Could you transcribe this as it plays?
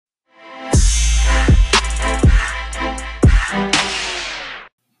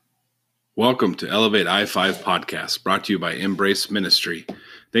Welcome to Elevate I-5 podcast, brought to you by Embrace Ministry.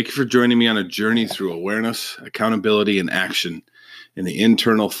 Thank you for joining me on a journey through awareness, accountability, and action in the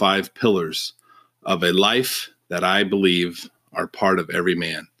internal 5 pillars of a life that I believe are part of every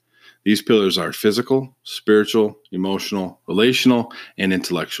man. These pillars are physical, spiritual, emotional, relational, and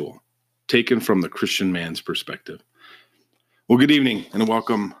intellectual, taken from the Christian man's perspective. Well, good evening and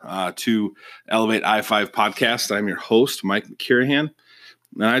welcome to Elevate I-5 podcast. I'm your host, Mike McCarahan.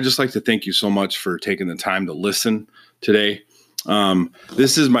 And I'd just like to thank you so much for taking the time to listen today.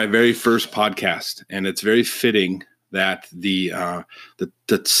 This is my very first podcast, and it's very fitting that the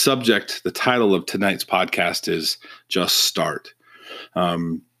subject, the title of tonight's podcast is Just Start.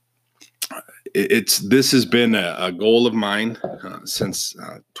 This has been a goal of mine since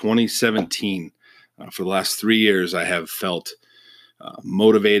 2017. For the last 3 years, I have felt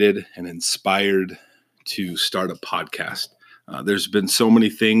motivated and inspired to start a podcast. There's been so many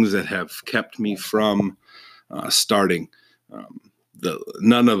things that have kept me from starting.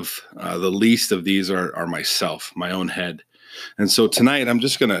 None of the least of these are myself, my own head. And so tonight I'm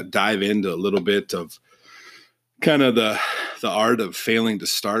just going to dive into a little bit of kind of the art of failing to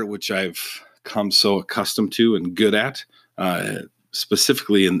start, which I've come so accustomed to and good at,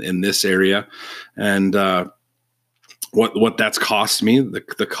 specifically in this area. And what that's cost me,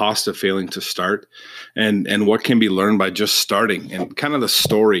 the cost of failing to start, and what can be learned by just starting, and kind of the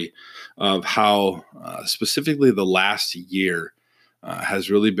story of how specifically the last year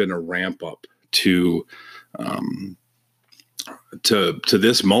has really been a ramp up to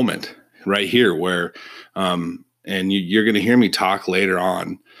this moment right here, where and you're going to hear me talk later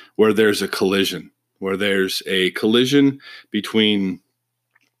on, where there's a collision between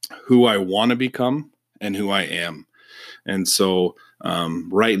who I want to become and who I am. And so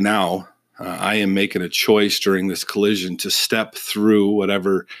right now, I am making a choice during this collision to step through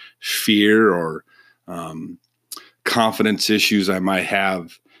whatever fear or confidence issues I might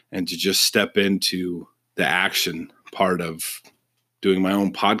have, and to just step into the action part of doing my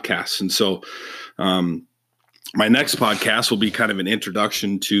own podcast. And so my next podcast will be kind of an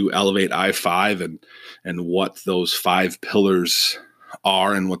introduction to Elevate I-5 and what those 5 pillars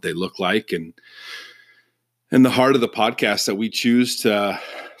are and what they look like, and the heart of the podcast that we choose to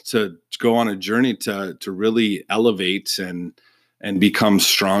go on a journey to really elevate and become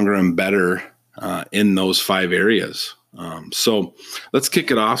stronger and better in those 5 areas. So let's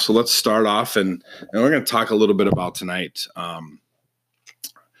kick it off. So let's start off, and we're going to talk a little bit about tonight,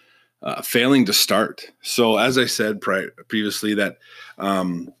 failing to start. So as I said previously, that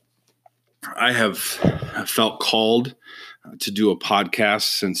I have felt called to do a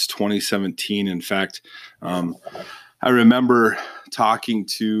podcast since 2017. In fact, I remember talking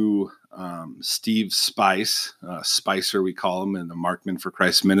to Steve Spice, Spicer we call him, in the Markman for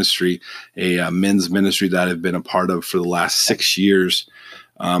Christ ministry, a men's ministry that I've been a part of for the last 6 years.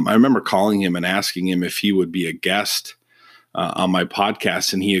 I remember calling him and asking him if he would be a guest on my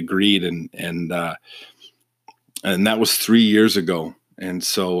podcast, and he agreed, and that was 3 years ago. And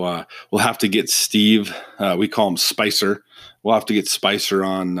so we'll have to get Steve, we call him Spicer. We'll have to get Spicer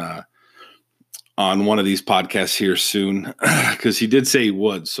on one of these podcasts here soon, because he did say he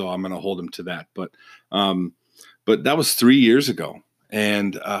would. So I'm going to hold him to that. But that was 3 years ago.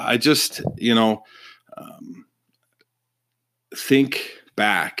 And I just, think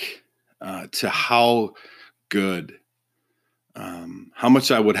back to how good, how much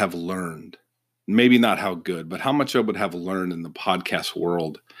I would have learned. Maybe not how good, but how much I would have learned in the podcast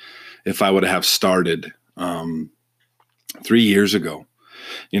world if I would have started 3 years ago.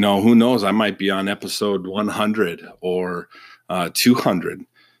 Who knows? I might be on episode 100 or 200.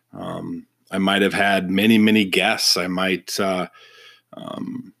 I might have had many, many guests. I might, I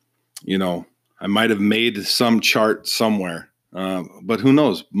might have made some chart somewhere. But who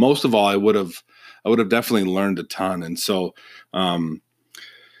knows? Most of all, I would have definitely learned a ton. And so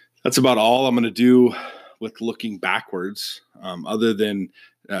that's about all I'm going to do with looking backwards, other than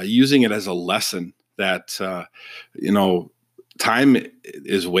using it as a lesson that, time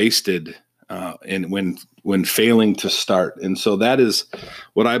is wasted when failing to start. And so that is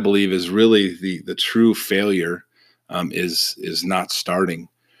what I believe is really the true failure, is not starting.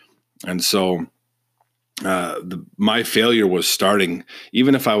 And so my failure was starting.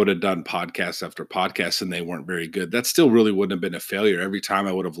 Even if I would have done podcast after podcast and they weren't very good, that still really wouldn't have been a failure. Every time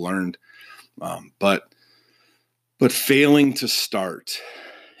I would have learned. But failing to start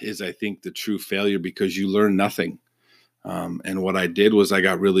is, I think, the true failure, because you learn nothing. And what I did was I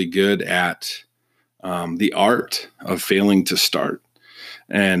got really good at the art of failing to start.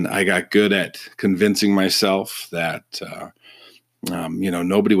 And I got good at convincing myself that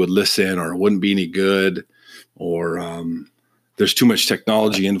nobody would listen, or it wouldn't be any good, or there's too much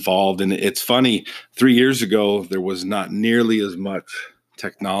technology involved. And it's funny, 3 years ago, there was not nearly as much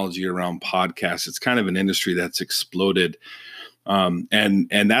technology around podcasts. It's kind of an industry that's exploded.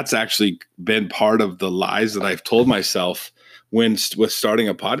 And that's actually been part of the lies that I've told myself with starting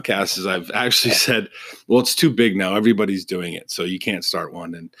a podcast, is I've actually said, well, it's too big now. Everybody's doing it, so you can't start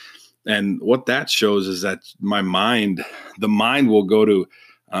one. And what that shows is that the mind will go to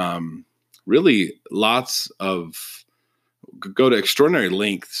really go to extraordinary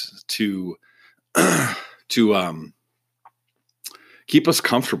lengths to keep us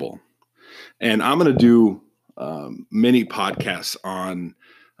comfortable. And I'm going to do many podcasts on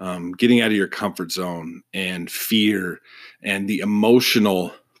getting out of your comfort zone and fear and the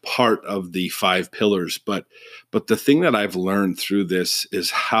emotional part of the 5 pillars. But the thing that I've learned through this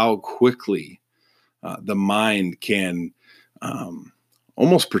is how quickly the mind can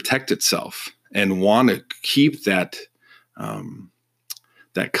almost protect itself and want to keep that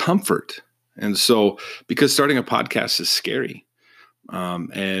comfort. And so, because starting a podcast is scary.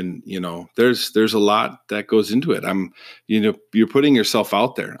 And there's a lot that goes into it. You're putting yourself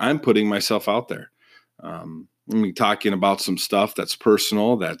out there. I'm putting myself out there. I'm talking about some stuff that's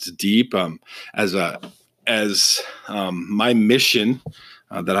personal, that's deep. As my mission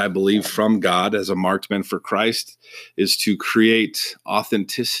that I believe from God as a marked man for Christ is to create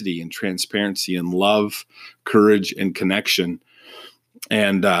authenticity and transparency and love, courage, and connection.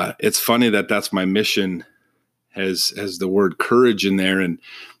 And it's funny that that's my mission. Has the word courage in there. And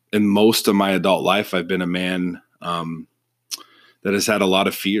in most of my adult life, I've been a man that has had a lot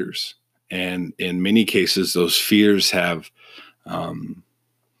of fears. And in many cases, those fears have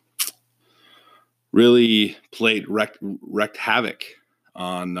really wreaked havoc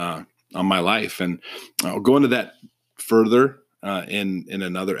on my life. And I'll go into that further in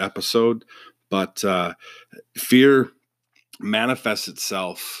another episode. But fear manifests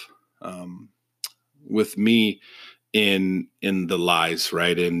itself with me in the lies,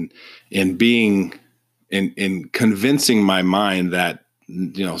 right? In being in convincing my mind that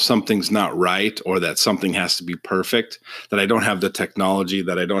something's not right, or that something has to be perfect, that I don't have the technology,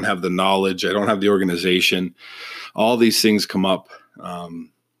 that I don't have the knowledge, I don't have the organization. All these things come up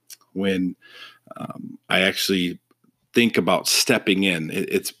when I actually think about stepping in.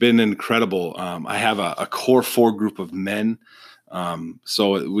 It's been incredible. I have a core 4 group of men.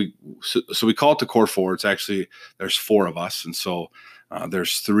 So we call it the core 4. It's actually, there's 4 of us. And so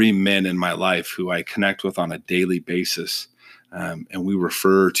there's 3 men in my life who I connect with on a daily basis. And we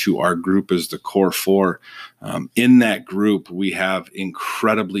refer to our group as the core 4. In that group, we have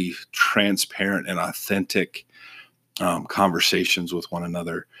incredibly transparent and authentic conversations with one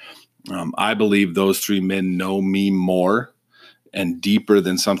another. I believe those 3 men know me more and deeper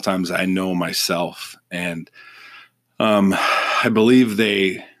than sometimes I know myself. And I believe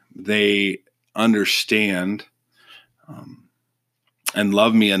they understand and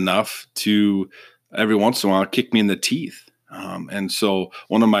love me enough to every once in a while kick me in the teeth. And so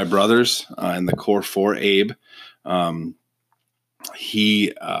one of my brothers in the core 4, Abe,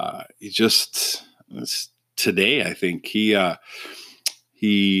 he just today, I think he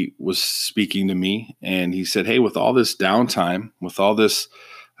was speaking to me, and he said, "Hey, with all this downtime, with all this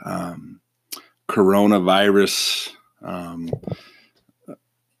coronavirus,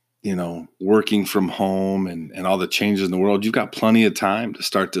 working from home and all the changes in the world, you've got plenty of time to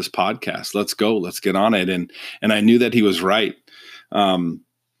start this podcast. Let's go, let's get on it." And I knew that he was right.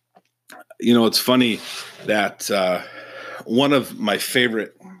 It's funny that one of my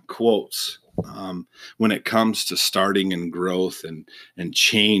favorite quotes when it comes to starting and growth and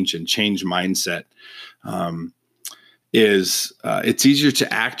change mindset is it's easier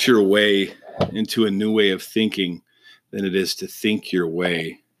to act your way into a new way of thinking than it is to think your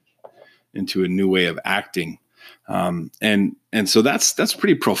way into a new way of acting. And so that's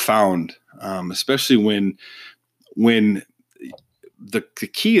pretty profound, especially when the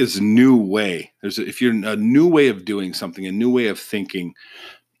key is new way. If you're a new way of doing something, a new way of thinking,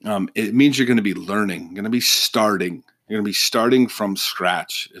 it means you're going to be learning, you're going to be starting. You're going to be starting from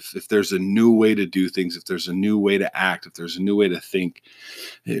scratch. If there's a new way to do things, if there's a new way to act, if there's a new way to think,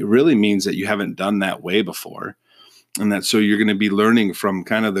 it really means that you haven't done that way before. And that so you're going to be learning from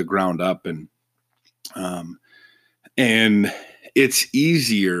kind of the ground up. And it's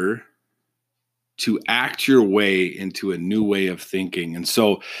easier to act your way into a new way of thinking. And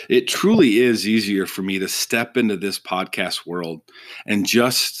so it truly is easier for me to step into this podcast world and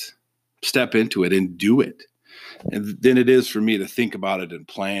just step into it and do it. And than it is for me to think about it and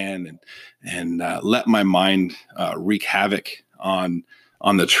plan and let my mind wreak havoc on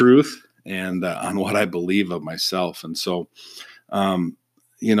the truth and on what I believe of myself. And so, that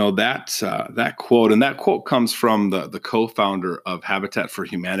quote, and that quote comes from the co-founder of Habitat for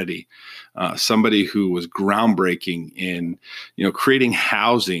Humanity, somebody who was groundbreaking in, creating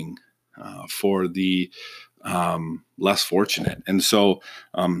housing for the less fortunate. And so,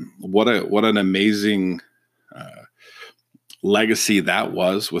 what an amazing legacy that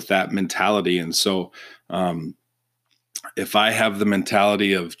was with that mentality. And so, if I have the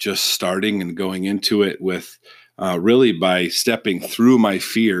mentality of just starting and going into it with really by stepping through my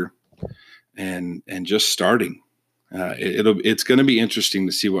fear and just starting, it's going to be interesting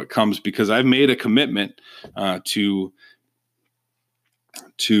to see what comes, because I've made a commitment to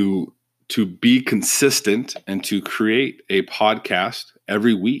be consistent and to create a podcast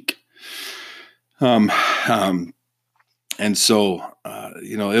every week. And so,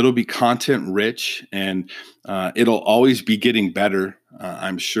 it'll be content rich, and it'll always be getting better.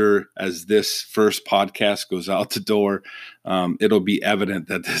 I'm sure as this first podcast goes out the door, it'll be evident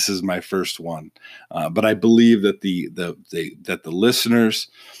that this is my first one. But I believe that that the listeners,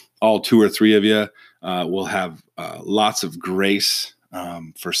 all 2 or 3 of you, will have lots of grace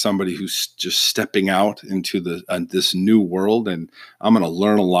for somebody who's just stepping out into this new world. And I'm going to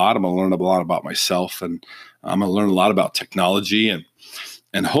learn a lot. I'm going to learn a lot about myself, and I'm going to learn a lot about technology, and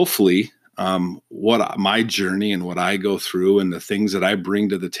hopefully what my journey and what I go through and the things that I bring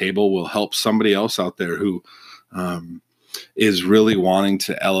to the table will help somebody else out there who is really wanting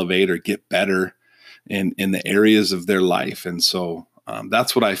to elevate or get better in the areas of their life. And so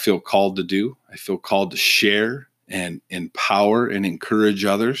that's what I feel called to do. I feel called to share and empower and encourage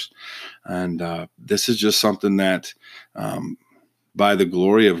others. And this is just something that by the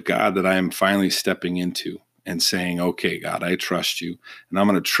glory of God that I am finally stepping into and saying, okay, God, I trust you, and I'm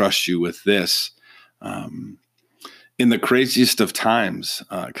going to trust you with this in the craziest of times,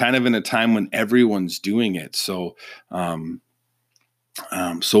 kind of in a time when everyone's doing it. So, so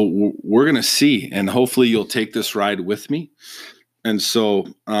we're going to see, and hopefully you'll take this ride with me. And so,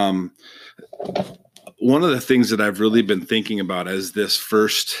 one of the things that I've really been thinking about as this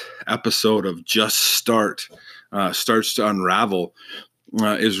first episode of Just Start starts to unravel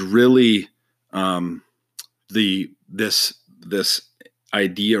is really this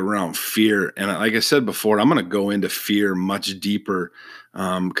idea around fear. And like I said before, I'm going to go into fear much deeper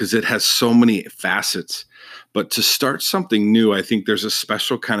because it has so many facets. But to start something new, I think there's a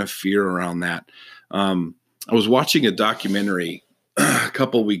special kind of fear around that. I was watching a documentary a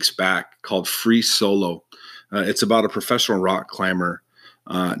couple weeks back called Free Solo. It's about a professional rock climber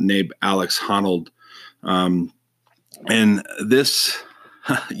named Alex Honnold. And this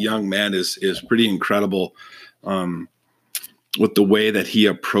young man is pretty incredible with the way that he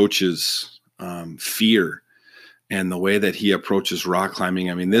approaches fear and the way that he approaches rock climbing.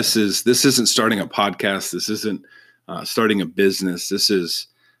 I mean, this isn't starting a podcast. This isn't starting a business. This is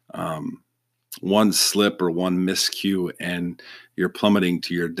one slip or one miscue, and you're plummeting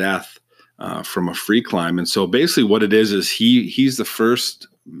to your death from a free climb. And so basically what it is he's the first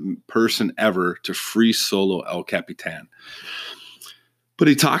person ever to free solo El Capitan. But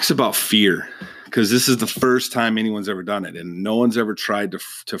he talks about fear because this is the first time anyone's ever done it, and no one's ever tried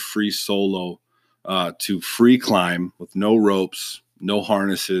to free solo, to free climb with no ropes, no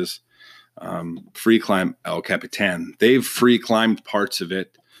harnesses, free climb El Capitan. They've free climbed parts of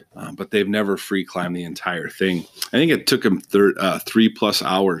it, but they've never free climbed the entire thing. I think it took him 3+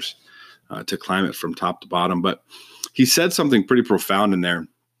 hours to climb it from top to bottom. But he said something pretty profound in there,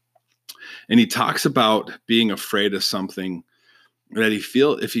 and he talks about being afraid of something. That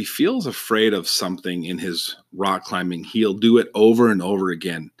if he feels afraid of something in his rock climbing, he'll do it over and over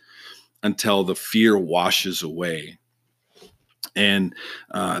again until the fear washes away. And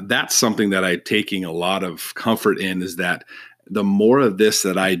that's something that I'm taking a lot of comfort in, is that the more of this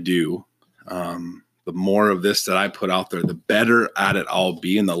that I do, the more of this that I put out there, the better at it I'll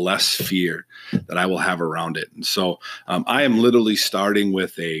be, and the less fear that I will have around it. And so I am literally starting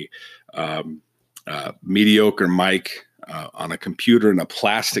with a mediocre mic on a computer and a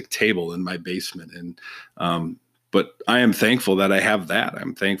plastic table in my basement. And, but I am thankful that I have that.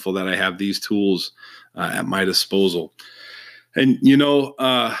 I'm thankful that I have these tools at my disposal. And,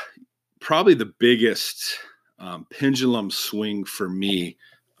 probably the biggest pendulum swing for me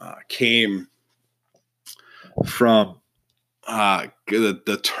came from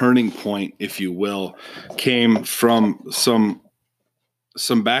the turning point, if you will, came from some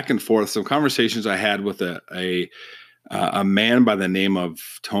back and forth, some conversations I had with a man by the name of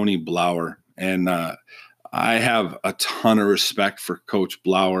Tony Blauer. And I have a ton of respect for Coach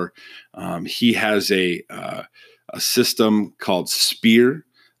Blauer. He has a a system called SPEAR.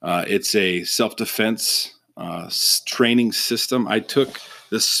 It's a self-defense training system. I took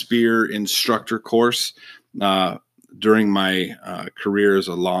the SPEAR instructor course during my career as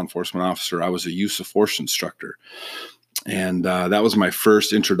a law enforcement officer. I was a use of force instructor. And that was my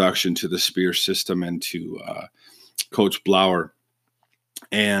first introduction to the SPEAR system and to Coach Blauer.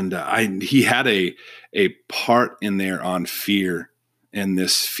 And he had a part in there on fear and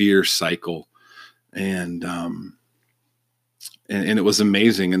this fear cycle. And it was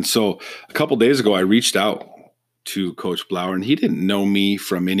amazing. And so a couple days ago, I reached out to Coach Blauer, and he didn't know me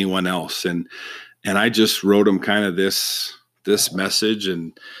from anyone else. And I just wrote him kind of this message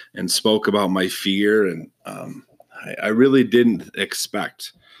and spoke about my fear. And I really didn't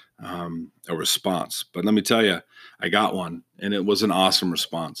expect a response, but let me tell you, I got one, and it was an awesome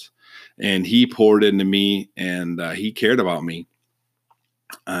response. And he poured into me, and he cared about me.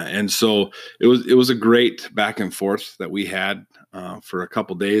 And so it was a great back and forth that we had for a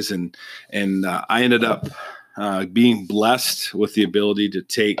couple days, and I ended up being blessed with the ability to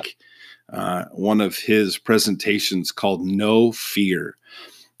take one of his presentations called No Fear,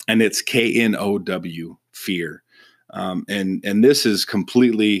 and it's KNOW, fear. And this is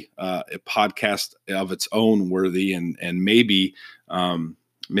completely a podcast of its own worthy, and maybe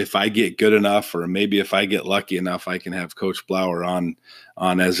if I get good enough, or maybe if I get lucky enough, I can have Coach Blauer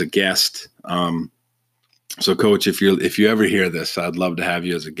on as a guest. So Coach, if you ever hear this, I'd love to have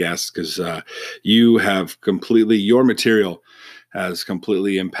you as a guest, because you have your material has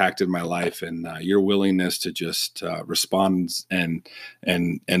completely impacted my life, and your willingness to just respond and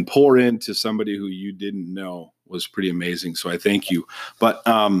pour into somebody who you didn't know was pretty amazing. So I thank you. But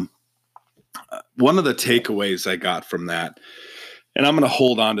one of the takeaways I got from that, and I'm going to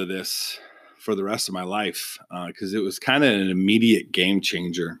hold on to this for the rest of my life, because it was kind of an immediate game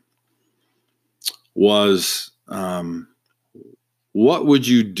changer, was what would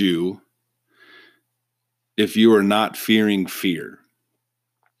you do if you are not fearing fear?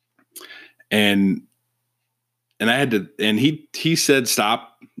 And I had to, and he said,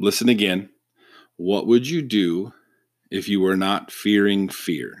 stop, listen again. What would you do if you were not fearing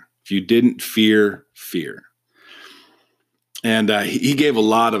fear? If you didn't fear fear? And he gave a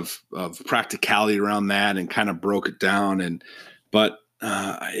lot of practicality around that and kind of broke it down. But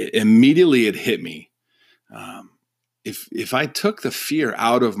immediately it hit me. If I took the fear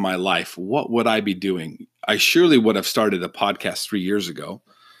out of my life, what would I be doing? I surely would have started a podcast 3 years ago.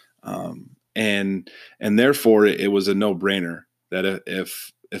 And therefore it was a no-brainer that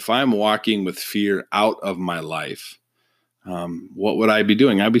if I'm walking with fear out of my life, what would I be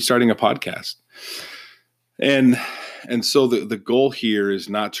doing? I'd be starting a podcast. And so the goal here is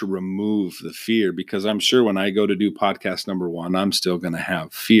not to remove the fear, because I'm sure when I go to do podcast number 1, I'm still going to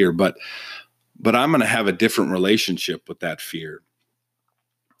have fear, but I'm going to have a different relationship with that fear.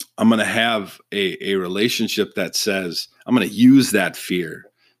 I'm going to have a relationship that says, I'm going to use that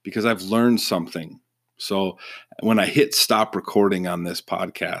fear because I've learned something. So when I hit stop recording on this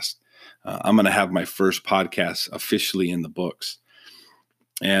podcast, I'm going to have my first podcast officially in the books.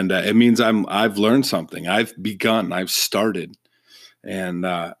 And it means I've learned something. I've begun. I've started, and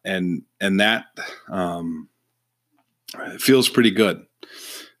that feels pretty good.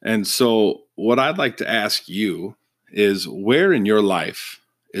 And so, what I'd like to ask you is, where in your life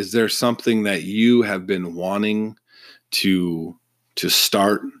is there something that you have been wanting to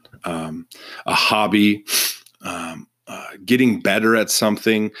start, a hobby? Getting better at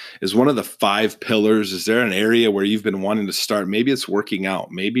something is one of the 5 pillars. Is there an area where you've been wanting to start? Maybe it's working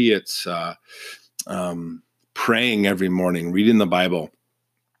out. Maybe it's praying every morning, reading the Bible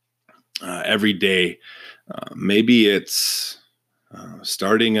every day. Maybe it's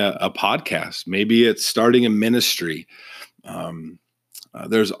starting a podcast. Maybe it's starting a ministry.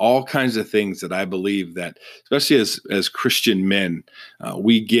 There's all kinds of things that I believe that, especially as Christian men,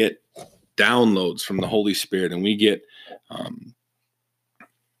 we get downloads from the Holy Spirit, and we get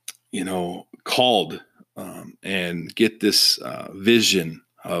called and get this vision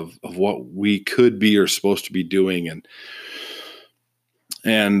of what we could be or supposed to be doing.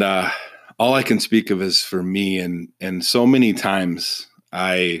 And all I can speak of is for me. And so many times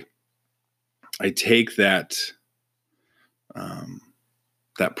I take that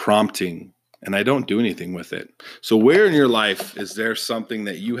prompting and I don't do anything with it. So where in your life is there something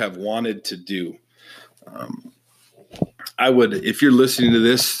that you have wanted to do? I would, if you're listening to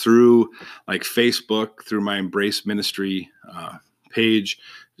this through like Facebook, through my Embrace Ministry page,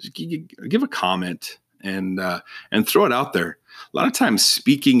 just give a comment and throw it out there. A lot of times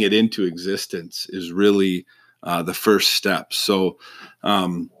speaking it into existence is really the first step. So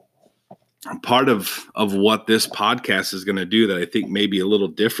part of what this podcast is going to do that I think may be a little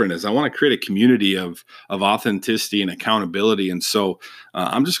different is I want to create a community of authenticity and accountability. And so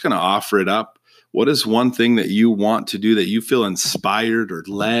I'm just going to offer it up. What is one thing that you want to do that you feel inspired or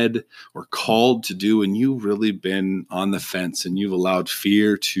led or called to do, and you've really been on the fence and you've allowed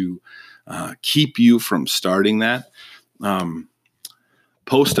fear to keep you from starting that?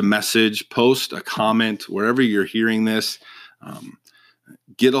 Post a message, post a comment, wherever you're hearing this.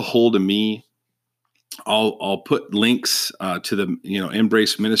 Get a hold of me. I'll put links to the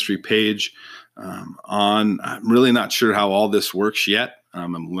Embrace Ministry page on. I'm really not sure how all this works yet.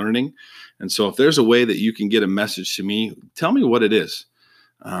 I'm learning, and so if there's a way that you can get a message to me, tell me what it is.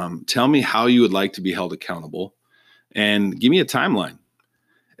 Tell me how you would like to be held accountable, and give me a timeline.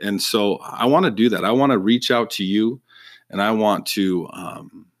 And so I want to do that. I want to reach out to you, and I want to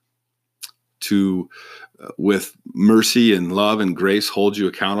with mercy and love and grace, hold you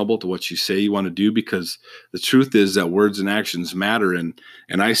accountable to what you say you want to do, because the truth is that words and actions matter. And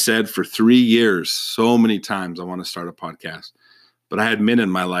I said for 3 years, so many times, I want to start a podcast, but I had men in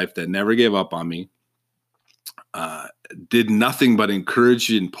my life that never gave up on me, did nothing but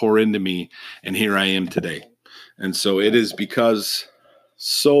encourage and pour into me. And here I am today. And so it is because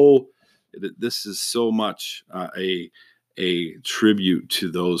this is so much a tribute to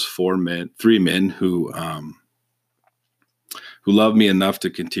those 3 men who loved me enough to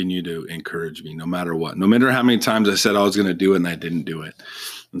continue to encourage me no matter what, no matter how many times I said I was going to do it and I didn't do it.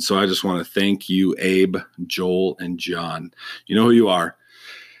 And so I just want to thank you, Abe, Joel, and John. You know who you are.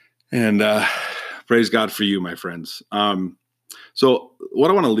 And praise God for you, my friends. So what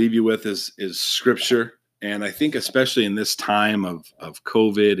I want to leave you with is scripture. And I think especially in this time of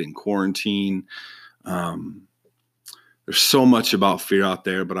COVID and quarantine, there's so much about fear out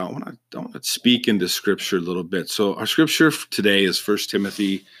there, but I want to speak into scripture a little bit. So our scripture today is 1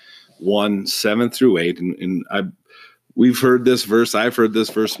 Timothy 1, 7 through 8. And we've heard this verse. I've heard this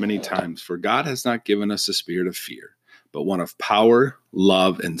verse many times. For God has not given us a spirit of fear, but one of power,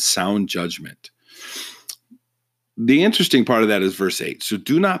 love, and sound judgment. The interesting part of that is verse 8. So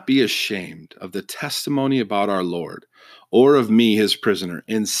do not be ashamed of the testimony about our Lord or of me, his prisoner.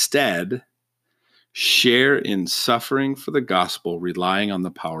 Instead, share in suffering for the gospel, relying on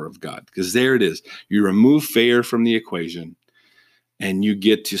the power of God. Because there it is. You remove fear from the equation, and you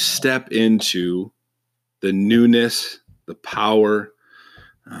get to step into the newness, the power.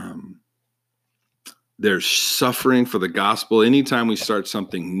 There's suffering for the gospel. Anytime we start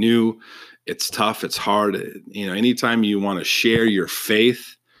something new, it's tough, it's hard. Anytime you want to share your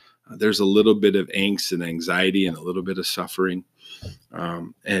faith, there's a little bit of angst and anxiety and a little bit of suffering.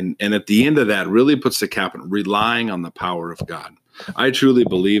 And at the end of that really puts the cap on relying on the power of God. I truly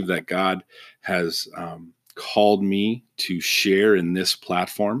believe that God has called me to share in this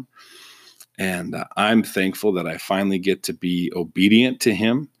platform. And I'm thankful that I finally get to be obedient to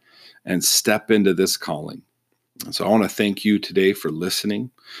him and step into this calling. And so I want to thank you today for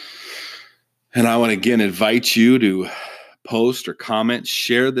listening. And I want to again invite you to post or comment,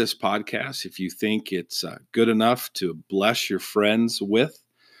 share this podcast if you think it's good enough to bless your friends with.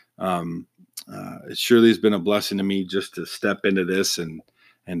 It surely has been a blessing to me just to step into this and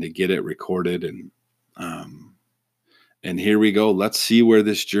to get it recorded. And here we go. Let's see where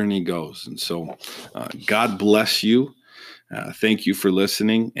this journey goes. And so God bless you. Thank you for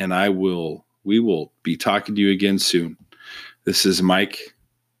listening. And we will be talking to you again soon. This is Mike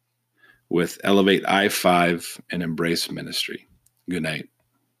with Elevate I-5 and Embrace Ministry. Good night.